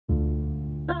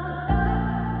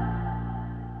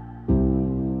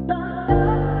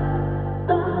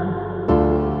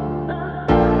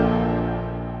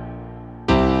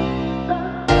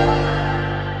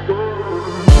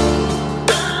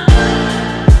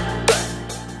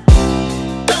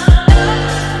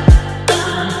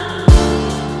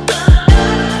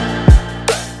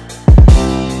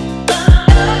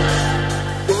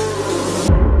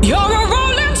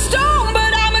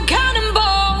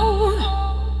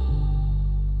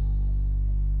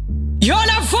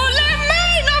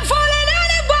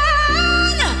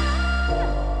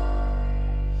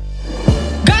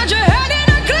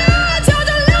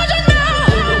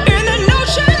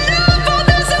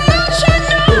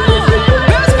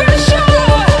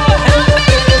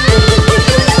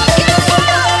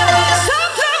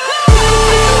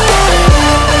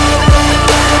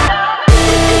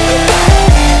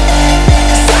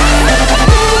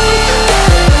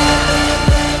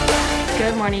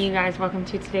morning, you guys. Welcome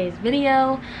to today's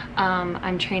video.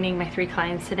 I'm training my 3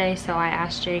 clients today, so I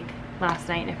asked Jake last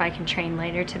night if I can train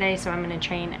later today, so I'm going to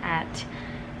train at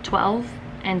 12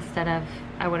 instead of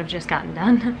I would have just gotten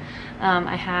done.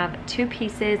 I have 2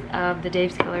 pieces of the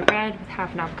Dave's Killer bread with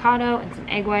half an avocado and some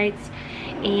egg whites,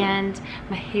 and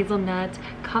my hazelnut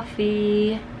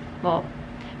coffee, well,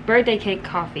 birthday cake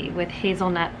coffee with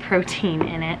hazelnut protein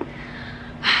in it.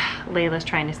 Layla's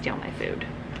trying to steal my food.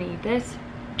 I eat this,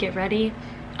 get ready.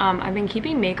 I've been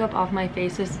keeping makeup off my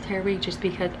face this entire week just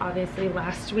because obviously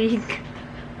last weekend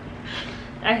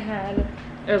I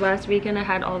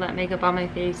had all that makeup on my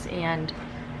face, and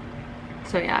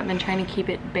so yeah, I've been trying to keep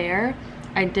it bare.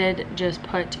 I did just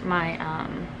put my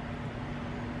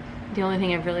the only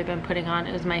thing I've really been putting on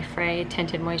is my Frey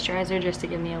tinted moisturizer just to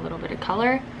give me a little bit of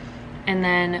color, and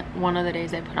then one of the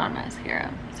days I put on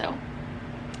mascara, so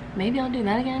maybe I'll do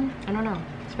that again. I don't know,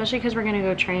 especially because we're gonna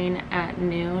go train at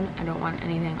noon. I don't want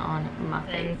anything on my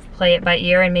face. Play it by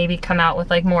ear and maybe come out with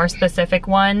like more specific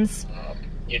ones.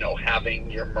 You know, having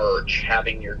your merch,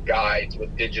 having your guides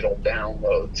with digital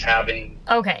downloads, having...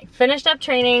 Okay, finished up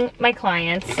training my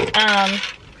clients.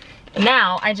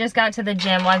 Now I just got to the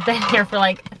gym. Well, I've been here for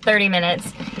like 30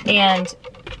 minutes and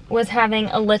was having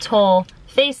a little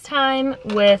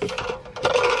FaceTime with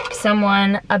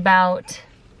someone about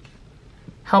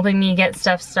helping me get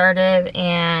stuff started,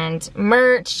 and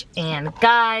merch and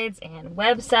guides and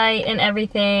website and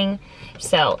everything.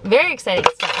 So very exciting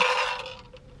stuff.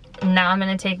 Now I'm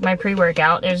gonna take my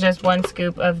pre-workout. There's just 1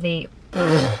 scoop of the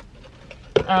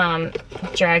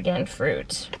dragon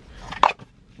fruit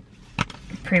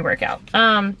pre-workout.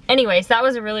 Anyways, that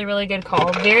was a really good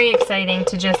call. Very exciting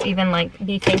to just even like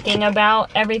be thinking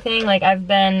about everything. Like, I've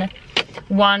been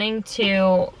wanting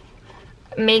to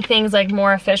make things like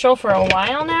more official for a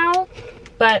while now,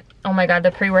 but oh my god,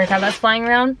 the pre-workout that's flying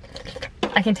around,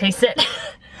 I can taste it.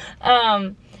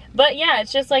 But yeah,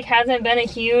 it's just like hasn't been a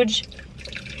huge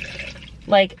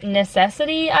like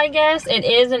necessity, I guess. It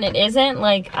is and it isn't.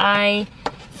 Like, I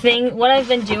think what I've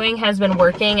been doing has been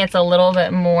working. It's a little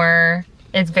bit more,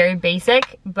 it's very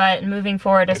basic, but moving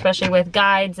forward, especially with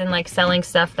guides and like selling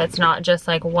stuff that's not just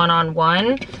like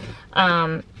one-on-one,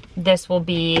 this will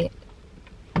be,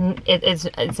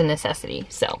 it's a necessity.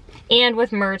 So, and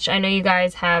with merch, I know you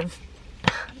guys have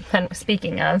been,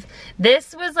 speaking of,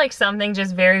 this was like something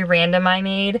just very random I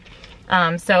made.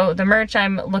 So the merch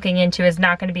I'm looking into is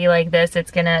not going to be like this.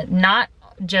 It's going to not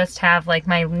just have like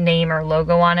my name or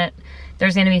logo on it.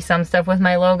 There's going to be some stuff with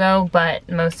my logo, but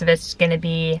most of it's going to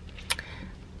be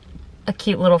a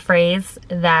cute little phrase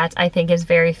that I think is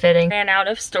very fitting. Ran out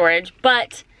of storage,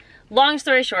 but long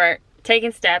story short,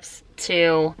 taking steps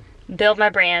to build my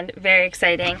brand. Very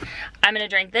exciting. I'm going to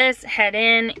drink this, head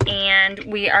in, and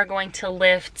we are going to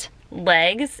lift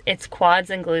legs. It's quads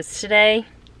and glutes today.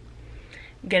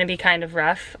 Gonna be kind of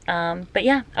rough, but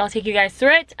yeah, I'll take you guys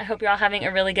through it. I hope you're all having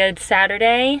a really good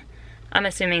Saturday. I'm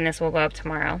assuming this will go up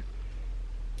tomorrow.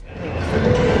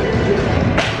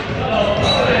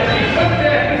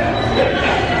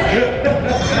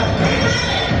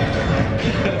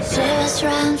 Shivers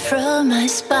run through my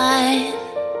spine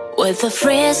with the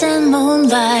freezing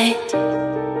moonlight.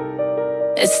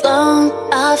 It's long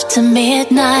after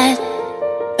midnight,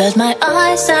 but my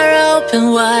eyes are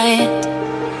open wide.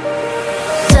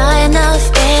 Dying of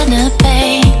inner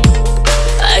pain,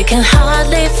 I can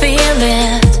hardly feel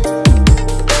it.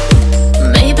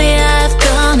 Maybe I've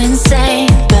gone insane,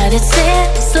 but it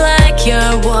seems like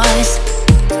your voice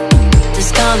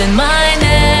is calling my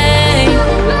name.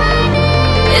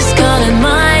 It's calling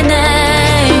my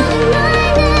name.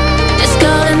 It's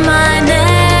calling my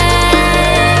name.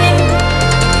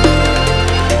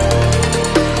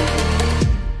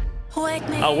 Wake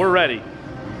me. Oh, we're ready.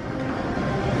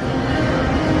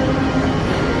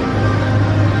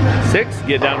 6,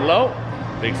 get down low,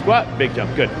 big squat, big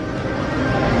jump, good.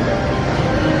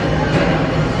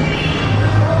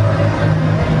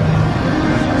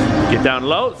 Get down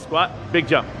low, squat, big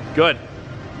jump, good.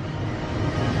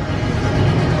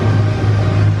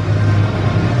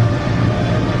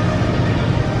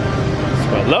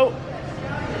 Squat low.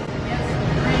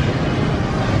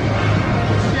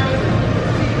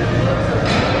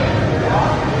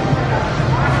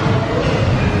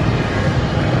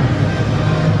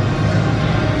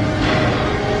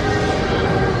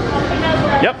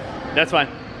 That's fine.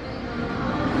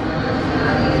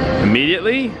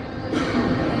 Immediately.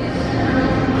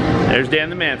 There's Dan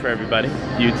the Man for everybody.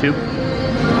 YouTube.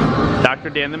 Dr.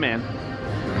 Dan the Man.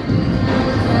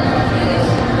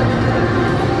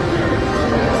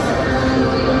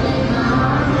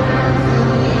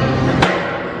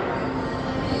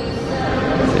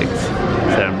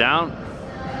 Set him down.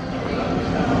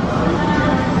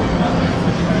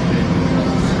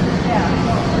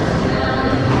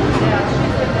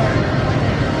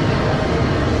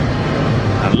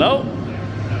 Low.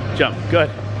 Jump. Good.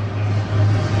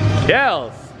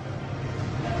 Yells.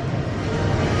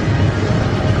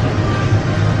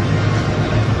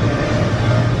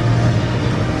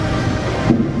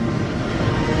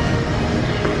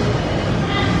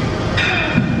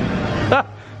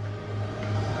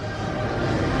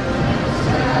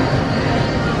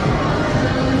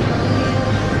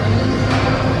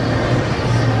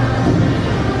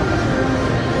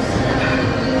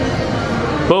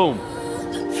 Boom.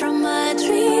 From my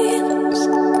dreams,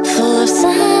 full of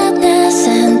sadness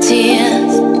and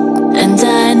tears, and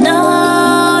I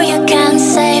know you can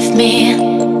save me.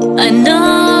 I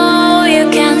know you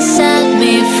can set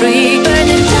me free.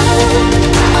 Burning down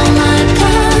all my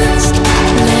past,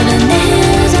 leaving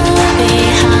it all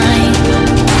behind.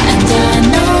 And I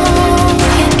know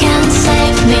you can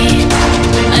save me.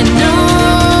 I know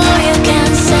you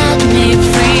can set me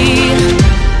free.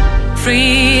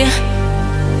 Free.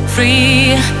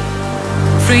 Free,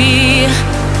 free,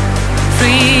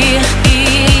 free.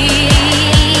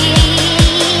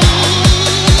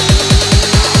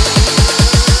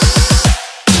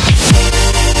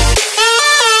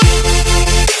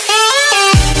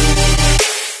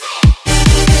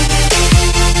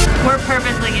 We're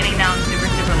purposely getting down super,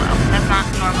 super low. That's not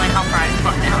normally how fries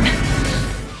fall down.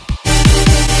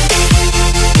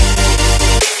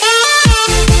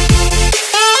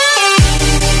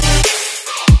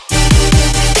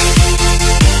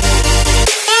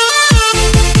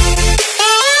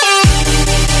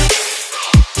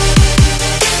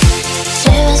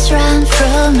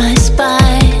 My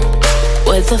spine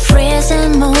with the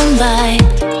freezing moonlight.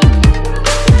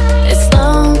 It's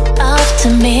long after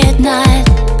midnight,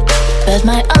 but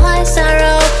my eyes are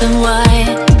open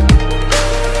wide.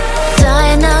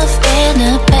 Dying of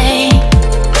inner pain,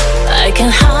 I can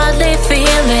hardly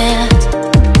feel it.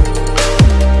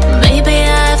 Maybe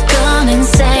I've gone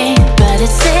insane, but it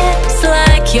seems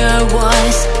like your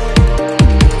voice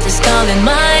is calling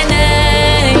my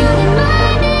name.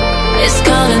 It's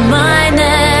calling my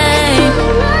name.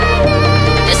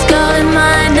 It's calling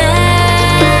my name.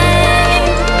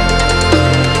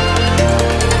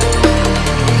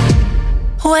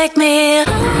 Wake me up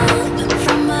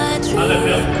from my dreams.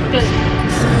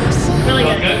 Really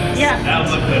good. Yeah. That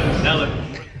looked good. That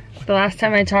looked. The last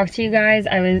time I talked to you guys,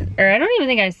 I don't even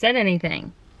think I said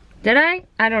anything. Did I?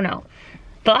 I don't know.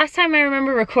 The last time I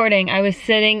remember recording, I was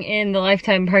sitting in the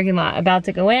Lifetime parking lot about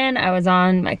to go in. I was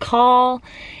on my call,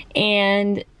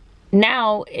 and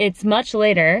now it's much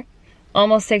later,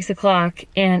 almost 6 o'clock,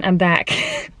 and I'm back.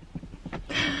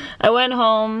 I went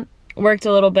home, worked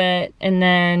a little bit, and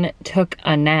then took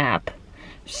a nap.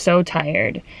 So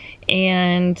tired.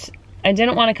 And I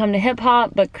didn't want to come to hip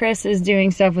hop, but Chris is doing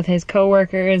stuff with his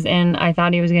coworkers, and I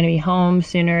thought he was going to be home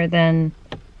sooner than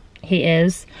he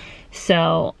is.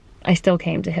 So I still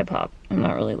came to hip hop. I'm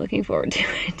not really looking forward to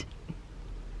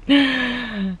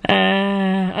it.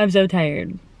 I'm so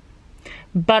tired.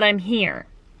 But I'm here.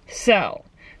 So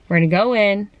we're gonna go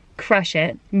in, crush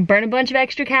it, burn a bunch of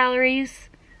extra calories,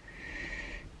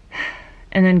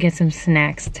 and then get some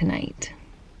snacks tonight.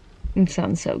 It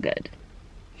sounds so good.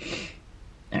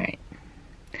 All right,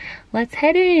 let's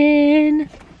head in.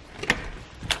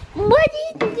 What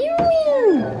are you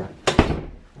doing?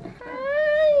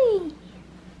 Hi.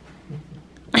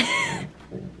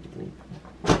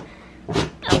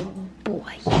 Oh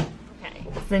boy. Okay.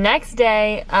 The next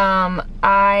day,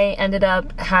 I ended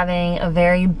up having a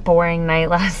very boring night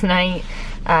last night.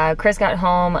 Chris got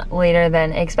home later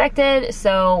than expected,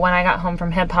 so when I got home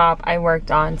from hip hop, I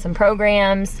worked on some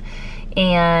programs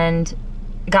and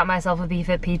got myself a Beef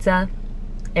It pizza.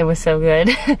 It was so good.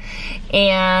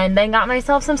 And then got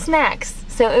myself some snacks.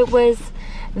 So it was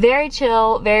very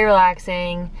chill, very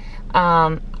relaxing.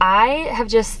 I have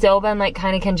just still been like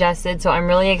kind of congested, so I'm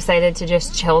really excited to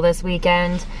just chill this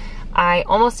weekend. I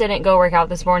almost didn't go work out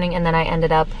this morning, and then I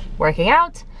ended up working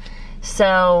out.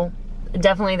 So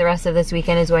definitely the rest of this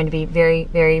weekend is going to be very,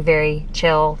 very, very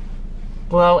chill,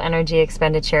 low energy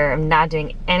expenditure. I'm not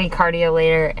doing any cardio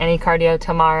later, any cardio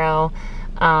tomorrow.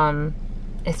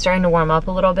 It's starting to warm up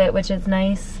a little bit, which is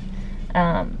nice.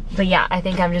 But yeah, I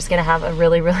think I'm just gonna have a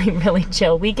really, really, really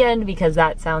chill weekend because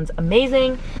that sounds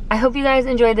amazing. I hope you guys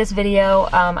enjoyed this video.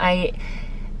 I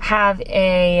have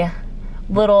a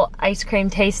little ice cream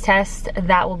taste test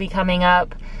that will be coming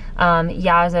up.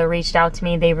 Yaza reached out to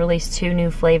me. They released 2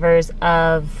 new flavors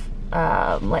of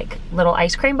like little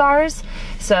ice cream bars.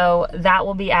 So that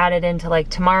will be added into like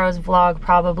tomorrow's vlog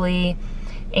probably.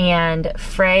 And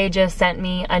Frey just sent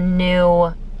me a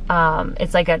new,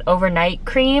 it's like an overnight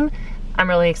cream I'm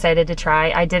really excited to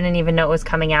try. I didn't even know it was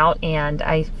coming out, and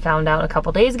I found out a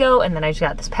couple days ago, and then I just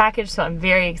got this package, so I'm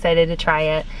very excited to try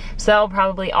it. So that'll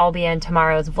probably all be in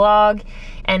tomorrow's vlog.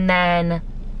 And then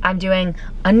I'm doing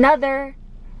another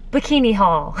bikini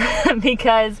haul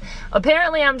because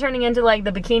apparently I'm turning into like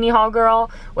the bikini haul girl,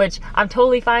 which I'm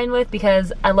totally fine with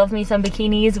because I love me some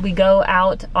bikinis. We go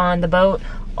out on the boat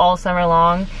all summer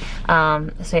long.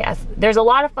 So yes, there's a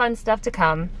lot of fun stuff to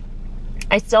come.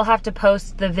 I still have to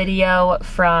post the video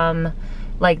from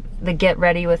like the get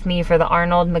ready with me for the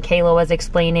Arnold. Michaela was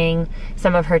explaining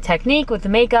some of her technique with the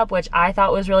makeup, which I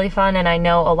thought was really fun, and I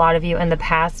know a lot of you in the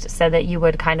past said that you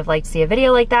would kind of like to see a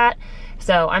video like that.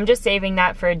 So I'm just saving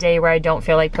that for a day where I don't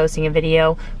feel like posting a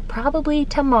video, probably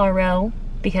tomorrow,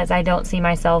 because I don't see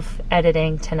myself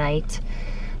editing tonight.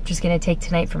 I'm just gonna take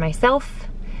tonight for myself.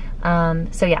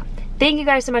 So yeah, thank you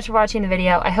guys so much for watching the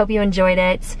video. I hope you enjoyed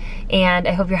it, and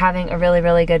I hope you're having a really,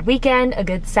 really good weekend, a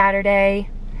good Saturday.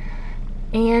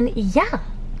 And yeah,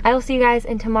 I will see you guys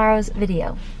in tomorrow's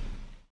video.